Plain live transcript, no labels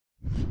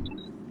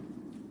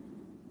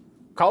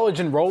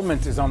College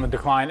enrollment is on the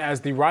decline as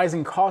the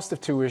rising cost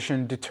of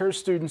tuition deters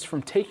students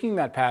from taking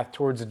that path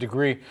towards a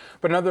degree.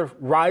 But another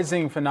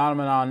rising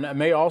phenomenon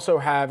may also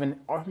have an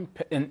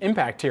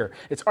impact here.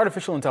 It's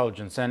artificial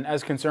intelligence. And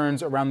as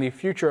concerns around the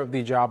future of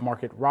the job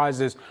market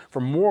rises, for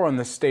more on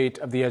the state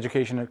of the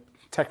education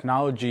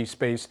technology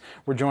space,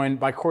 we're joined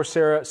by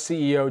Coursera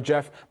CEO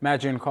Jeff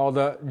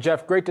Maggioncalda.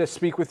 Jeff, great to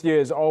speak with you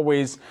as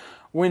always.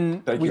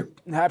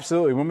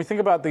 Absolutely. When we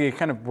think about the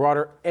kind of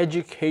broader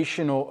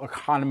educational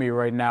economy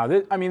right now,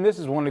 this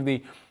is one of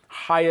the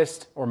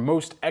highest or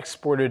most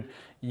exported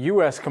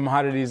U.S.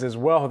 commodities as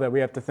well that we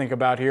have to think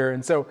about here.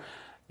 And so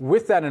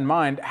with that in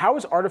mind, how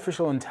has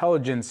artificial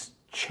intelligence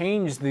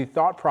changed the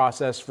thought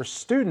process for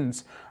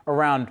students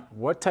around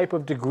what type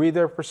of degree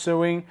they're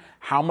pursuing,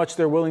 how much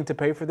they're willing to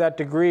pay for that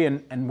degree,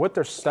 and what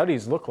their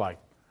studies look like?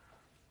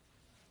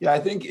 Yeah, I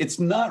think it's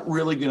not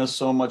really going to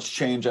so much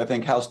change, I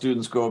think, how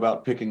students go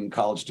about picking a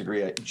college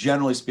degree.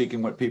 Generally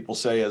speaking, what people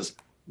say is,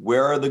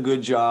 where are the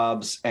good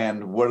jobs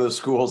and what are the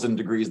schools and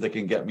degrees that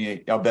can get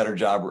me a better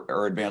job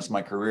or advance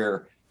my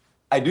career?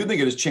 I do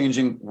think it is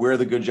changing where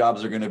the good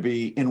jobs are going to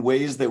be in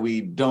ways that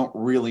we don't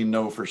really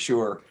know for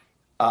sure.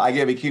 I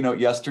gave a keynote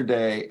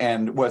yesterday,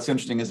 and what's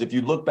interesting is if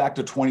you look back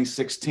to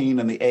 2016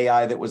 and the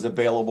AI that was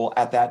available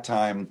at that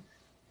time,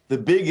 the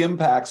big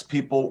impacts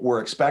people were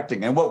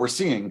expecting and what we're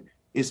seeing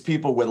is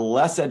people with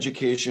less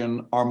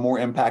education are more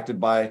impacted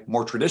by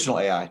more traditional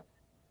AI.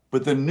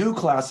 But the new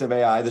class of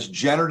AI, this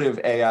generative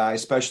AI,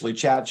 especially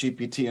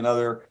ChatGPT and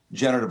other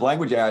generative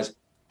language AIs,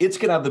 it's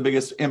going to have the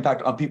biggest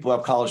impact on people who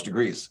have college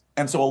degrees.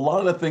 And so a lot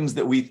of the things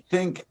that we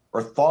think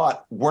or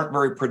thought weren't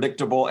very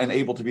predictable and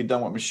able to be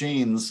done with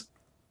machines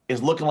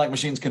is looking like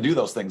machines can do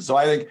those things. So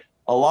I think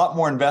a lot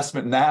more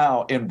investment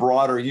now in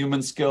broader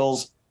human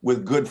skills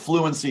with good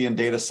fluency in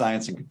data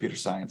science and computer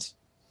science.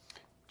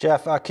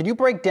 Jeff, could you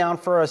break down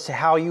for us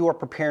how you are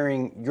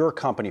preparing your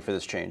company for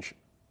this change?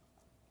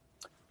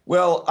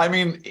 Well,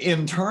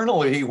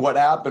 internally, what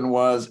happened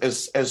was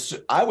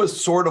as I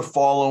was sort of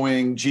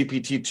following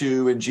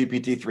GPT-2 and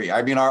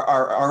GPT-3.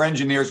 Our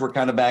engineers were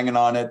kind of banging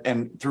on it,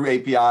 and through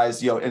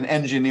APIs, an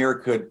engineer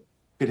could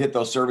hit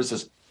those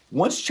services.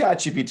 Once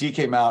ChatGPT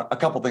came out, a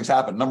couple things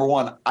happened. Number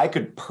one, I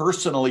could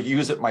personally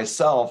use it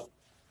myself,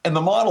 and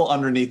the model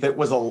underneath it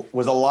was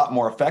a lot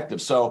more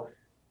effective. So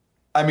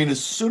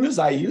as soon as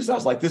I used it, I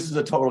was like, this is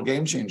a total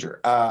game changer.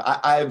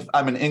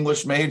 I'm an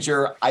English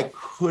major. I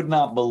could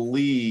not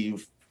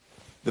believe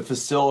the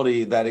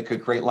facility that it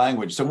could create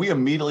language. So we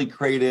immediately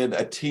created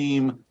a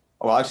team.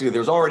 Well, actually,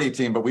 there's already a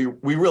team, but we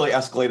really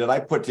escalated. I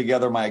put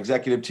together my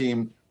executive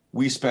team.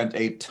 We spent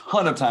a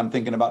ton of time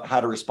thinking about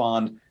how to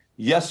respond.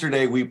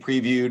 Yesterday, we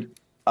previewed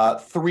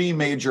 3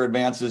 major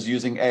advances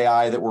using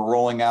AI that we're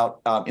rolling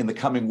out in the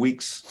coming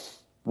weeks.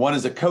 One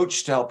is a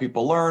coach to help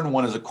people learn.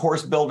 One is a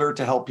course builder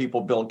to help people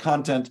build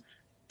content.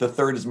 The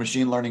third is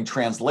machine learning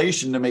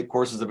translation to make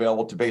courses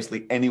available to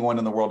basically anyone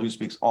in the world who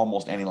speaks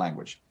almost any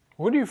language.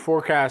 What do you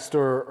forecast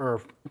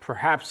or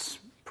perhaps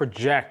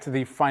project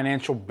the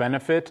financial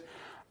benefit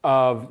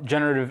of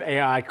generative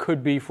AI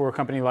could be for a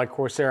company like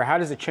Coursera? How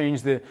does it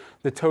change the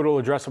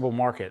total addressable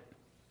market?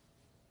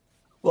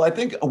 Well, I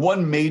think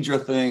one major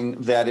thing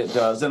that it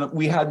does, and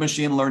we had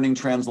machine learning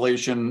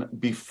translation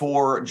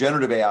before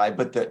generative AI,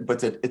 but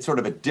it's sort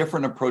of a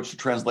different approach to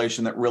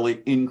translation that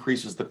really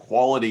increases the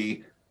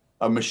quality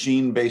of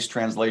machine-based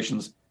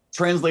translations.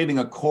 Translating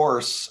a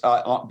course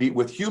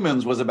with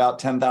humans was about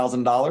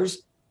 $10,000.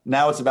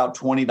 Now it's about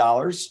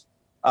 $20.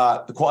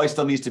 The quality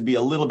still needs to be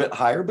a little bit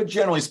higher, but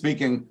generally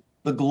speaking,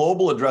 the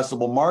global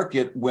addressable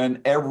market,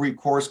 when every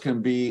course can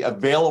be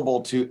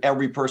available to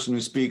every person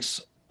who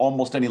speaks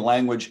almost any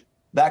language,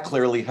 that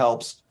clearly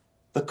helps.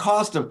 The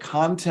cost of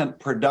content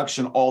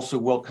production also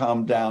will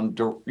come down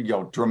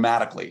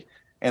dramatically,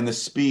 and the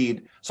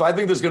speed. So I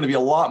think there's going to be a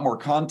lot more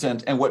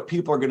content, and what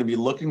people are going to be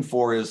looking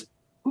for is,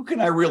 who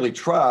can I really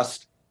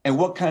trust, and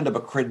what kind of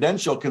a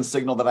credential can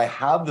signal that I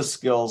have the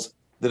skills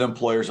that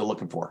employers are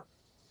looking for?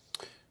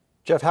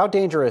 Jeff, how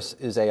dangerous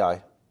is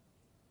AI?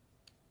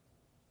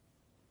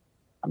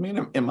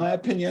 In my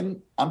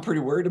opinion, I'm pretty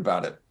worried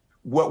about it.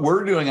 What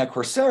we're doing at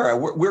Coursera,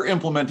 we're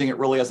implementing it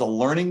really as a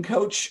learning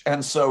coach.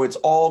 And so it's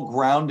all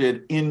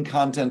grounded in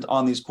content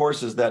on these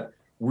courses that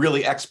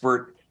really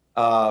expert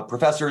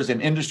professors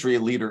and industry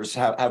leaders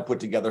have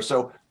put together.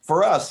 So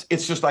for us,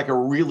 it's just like a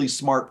really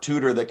smart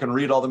tutor that can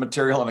read all the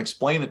material and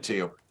explain it to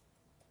you.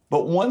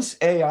 But once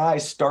AI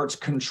starts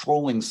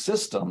controlling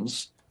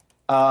systems,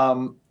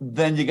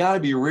 then you got to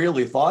be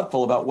really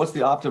thoughtful about what's the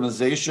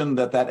optimization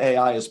that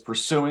AI is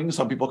pursuing.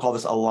 Some people call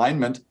this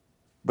alignment.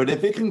 But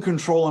if it can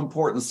control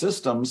important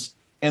systems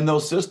and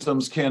those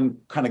systems can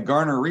kind of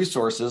garner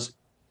resources,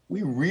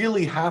 we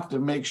really have to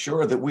make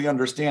sure that we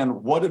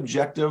understand what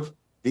objective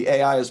the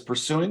AI is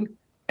pursuing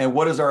and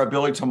what is our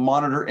ability to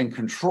monitor and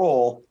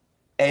control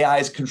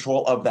AI's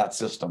control of that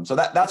system. So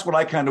that's what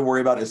I kind of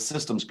worry about is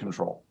systems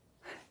control.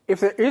 If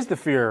there is the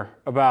fear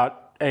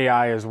about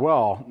AI as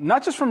well,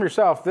 not just from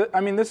yourself,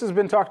 this has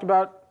been talked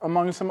about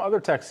among some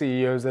other tech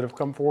CEOs that have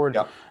come forward,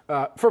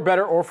 for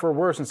better or for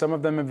worse, and some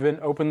of them have been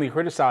openly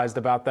criticized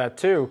about that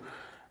too.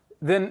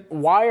 then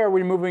why are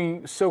we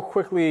moving so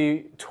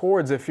quickly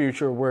towards a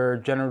future where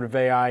generative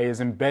AI is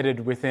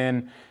embedded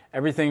within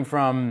everything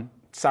from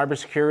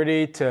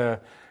cybersecurity to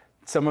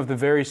some of the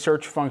very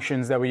search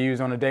functions that we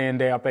use on a day in,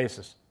 day out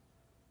basis?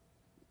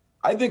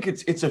 I think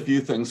it's a few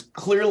things.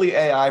 Clearly,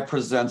 AI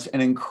presents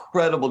an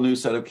incredible new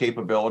set of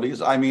capabilities.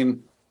 I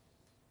mean,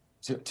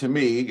 to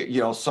me,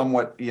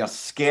 somewhat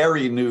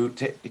scary new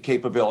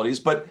capabilities,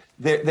 but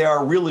they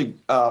are really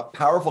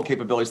powerful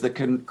capabilities that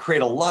can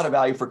create a lot of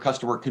value for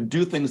customer, can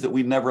do things that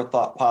we never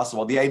thought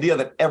possible. The idea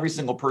that every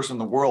single person in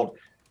the world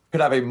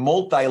could have a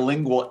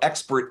multilingual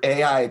expert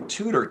AI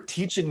tutor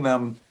teaching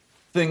them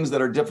things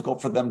that are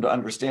difficult for them to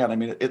understand. I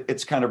mean,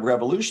 it's kind of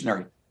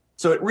revolutionary.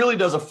 So it really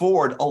does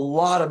afford a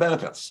lot of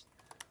benefits.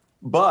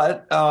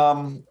 But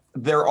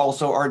there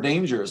also are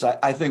dangers.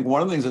 I think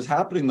one of the things that's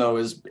happening, though,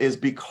 is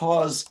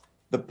because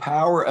the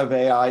power of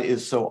AI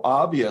is so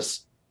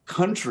obvious,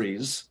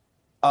 countries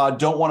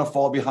don't want to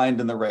fall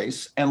behind in the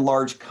race, and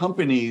large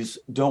companies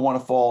don't want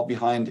to fall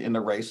behind in the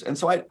race. And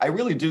so I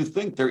really do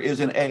think there is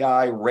an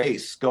AI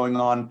race going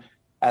on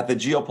at the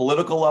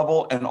geopolitical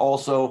level and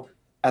also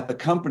at the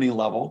company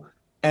level.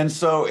 And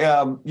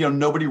so,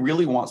 nobody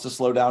really wants to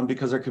slow down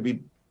because there could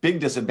be big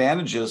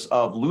disadvantages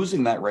of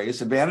losing that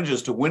race,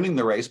 advantages to winning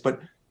the race, but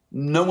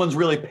no one's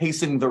really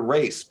pacing the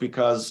race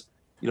because,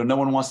 no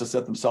one wants to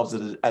set themselves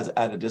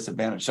at a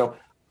disadvantage. So,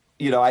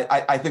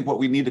 I think what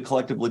we need to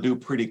collectively do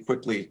pretty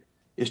quickly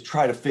is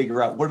try to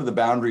figure out what are the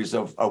boundaries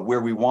of where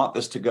we want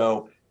this to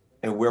go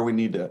and where we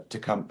need to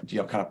come,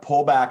 kind of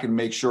pull back and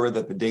make sure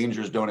that the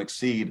dangers don't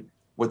exceed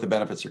what the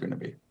benefits are going to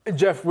be.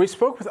 Jeff, we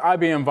spoke with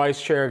IBM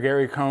Vice Chair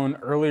Gary Cohn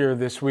earlier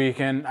this week,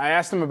 and I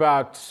asked him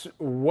about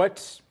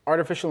what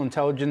artificial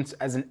intelligence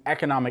as an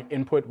economic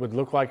input would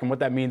look like and what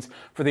that means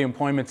for the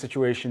employment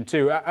situation,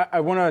 too. I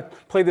want to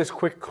play this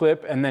quick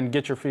clip and then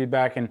get your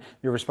feedback and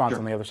your response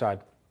on the other side.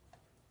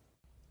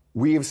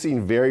 We have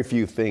seen very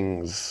few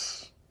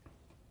things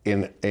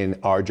in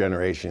our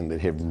generation that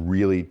have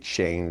really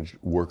changed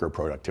worker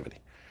productivity.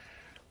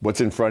 What's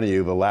in front of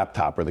you, the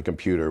laptop or the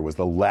computer, was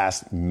the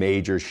last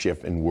major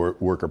shift in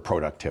worker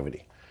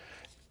productivity.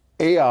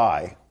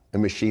 AI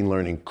and machine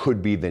learning could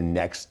be the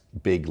next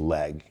big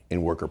leg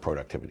in worker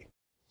productivity.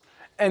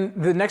 And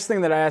the next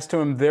thing that I asked to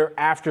him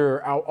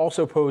thereafter, I'll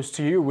also pose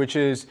to you, which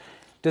is,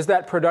 does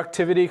that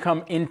productivity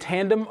come in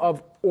tandem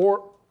of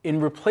or in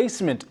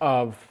replacement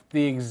of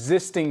the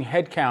existing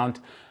headcount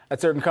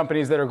at certain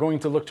companies that are going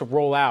to look to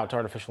roll out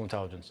artificial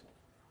intelligence?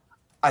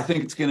 I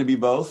think it's going to be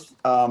both.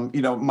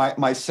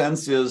 My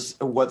sense is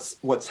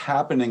what's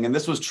happening, and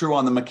this was true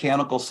on the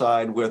mechanical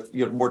side with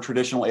more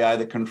traditional AI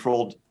that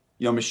controlled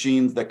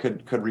machines that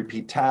could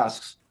repeat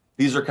tasks.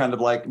 These are kind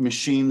of like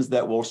machines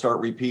that will start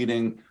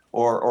repeating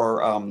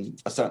or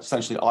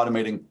essentially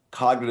automating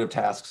cognitive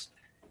tasks.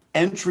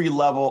 Entry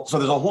level, so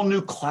there's a whole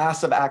new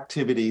class of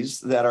activities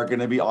that are going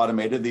to be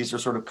automated. These are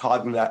sort of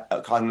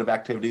cognitive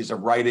activities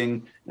of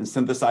writing and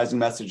synthesizing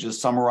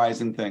messages,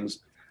 summarizing things.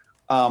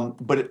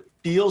 But it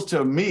feels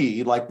to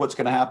me like what's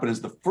going to happen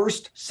is the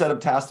first set of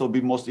tasks that will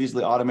be most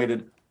easily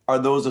automated are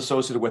those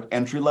associated with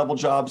entry-level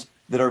jobs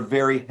that are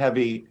very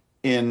heavy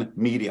in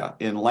media,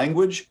 in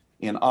language,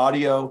 in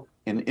audio,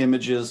 in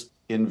images,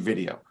 in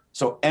video.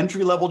 So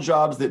entry-level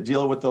jobs that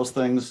deal with those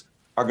things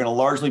are going to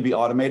largely be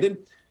automated.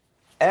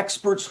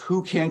 Experts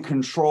who can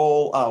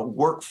control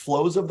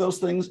workflows of those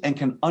things and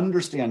can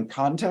understand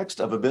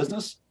context of a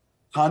business,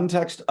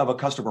 context of a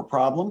customer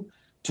problem,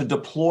 to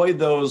deploy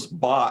those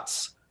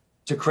bots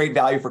to create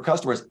value for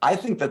customers, I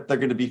think that they're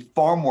going to be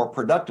far more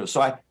productive.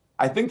 So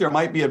I think there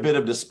might be a bit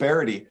of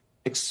disparity.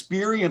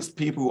 Experienced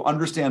people who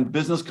understand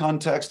business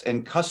context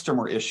and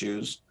customer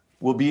issues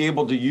will be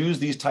able to use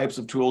these types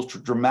of tools to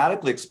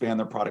dramatically expand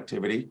their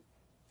productivity.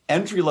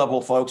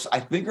 Entry-level folks, I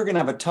think, are going to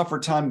have a tougher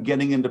time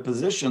getting into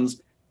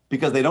positions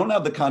because they don't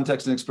have the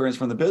context and experience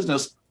from the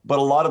business, but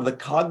a lot of the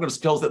cognitive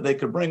skills that they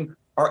could bring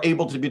are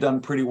able to be done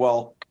pretty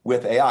well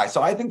with AI.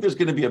 So I think there's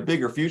going to be a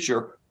bigger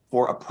future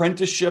for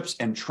apprenticeships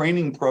and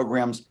training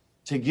programs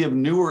to give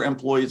newer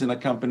employees in a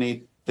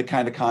company the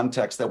kind of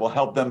context that will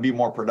help them be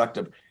more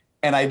productive.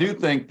 And I do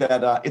think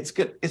that it's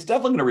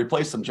definitely going to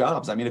replace some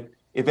jobs. I mean,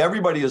 if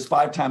everybody is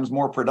 5 times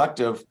more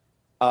productive,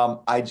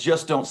 I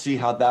just don't see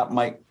how that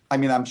might. I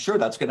mean, I'm sure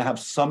that's going to have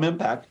some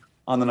impact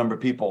on the number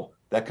of people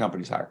that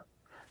companies hire.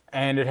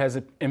 And it has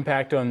an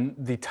impact on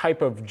the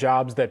type of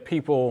jobs that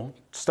people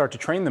start to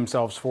train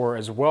themselves for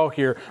as well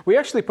here. We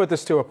actually put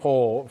this to a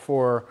poll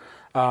for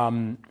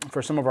some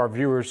of our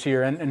viewers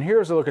here. And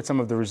here's a look at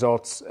some of the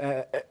results.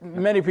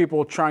 Many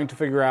people trying to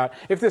figure out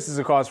if this is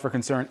a cause for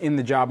concern in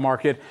the job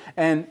market.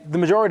 And the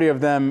majority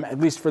of them, at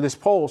least for this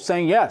poll,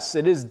 saying yes,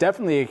 it is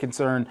definitely a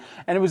concern.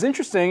 And it was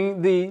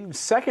interesting, the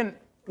second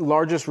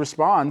largest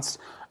response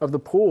of the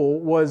poll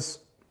was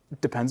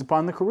depends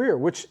upon the career,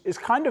 which is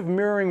kind of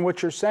mirroring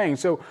what you're saying.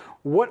 So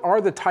what are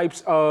the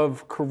types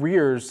of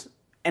careers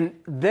and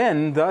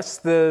then thus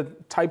the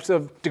types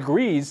of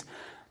degrees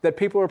that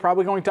people are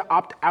probably going to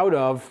opt out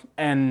of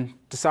and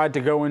decide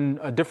to go in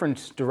a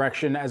different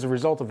direction as a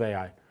result of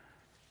AI?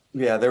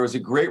 Yeah, there was a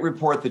great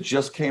report that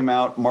just came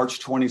out March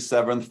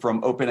 27th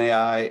from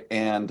OpenAI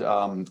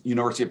and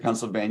University of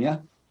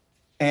Pennsylvania.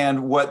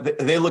 And what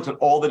they looked at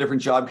all the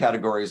different job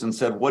categories and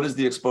said, what is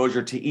the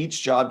exposure to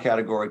each job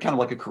category, kind of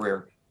like a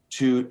career,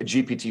 to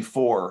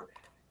GPT-4?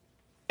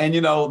 And,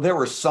 there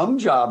were some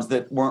jobs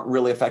that weren't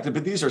really affected,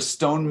 but these are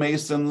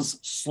stonemasons,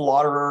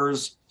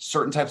 slaughterers,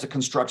 certain types of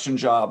construction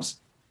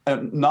jobs,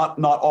 and not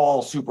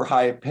all super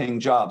high paying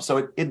jobs.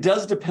 So it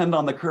does depend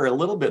on the career a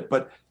little bit,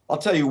 but I'll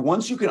tell you,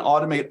 once you can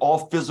automate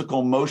all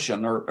physical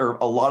motion or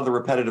a lot of the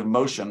repetitive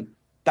motion,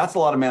 that's a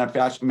lot of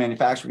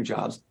manufacturing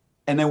jobs.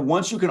 And then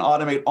once you can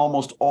automate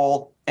almost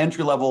all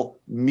entry-level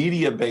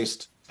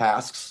media-based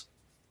tasks,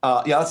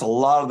 that's a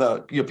lot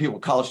of the people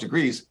with college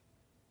degrees.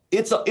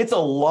 It's a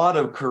lot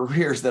of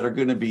careers that are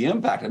going to be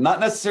impacted, not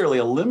necessarily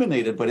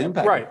eliminated, but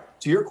impacted. Right.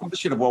 To your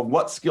question of, well,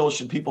 what skills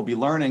should people be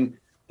learning?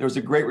 There was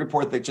a great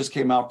report that just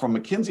came out from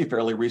McKinsey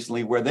fairly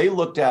recently where they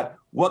looked at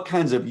what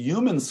kinds of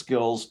human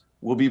skills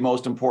will be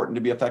most important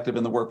to be effective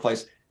in the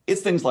workplace. It's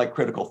things like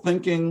critical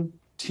thinking,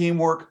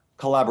 teamwork,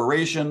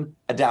 collaboration,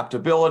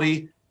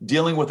 adaptability,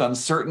 dealing with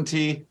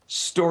uncertainty,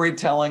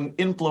 storytelling,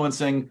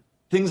 influencing,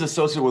 things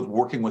associated with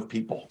working with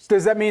people.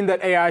 Does that mean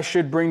that AI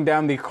should bring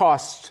down the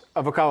cost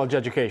of a college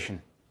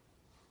education?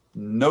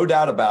 No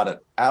doubt about it.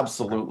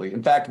 Absolutely.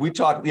 In fact, we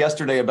talked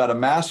yesterday about a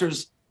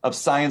master's of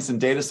science and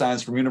data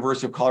science from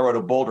University of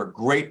Colorado Boulder.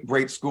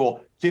 Great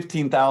school,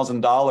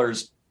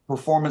 $15,000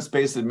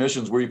 performance-based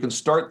admissions where you can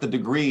start the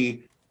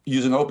degree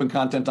using open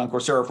content on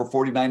Coursera for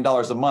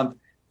 $49 a month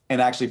and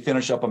actually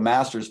finish up a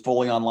master's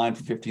fully online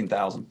for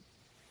 $15,000.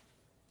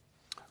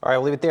 All right,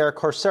 we'll leave it there.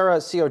 Coursera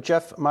CEO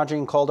Jeff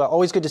Maggioncalda,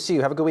 always good to see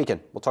you. Have a good weekend.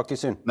 We'll talk to you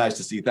soon. Nice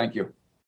to see you. Thank you.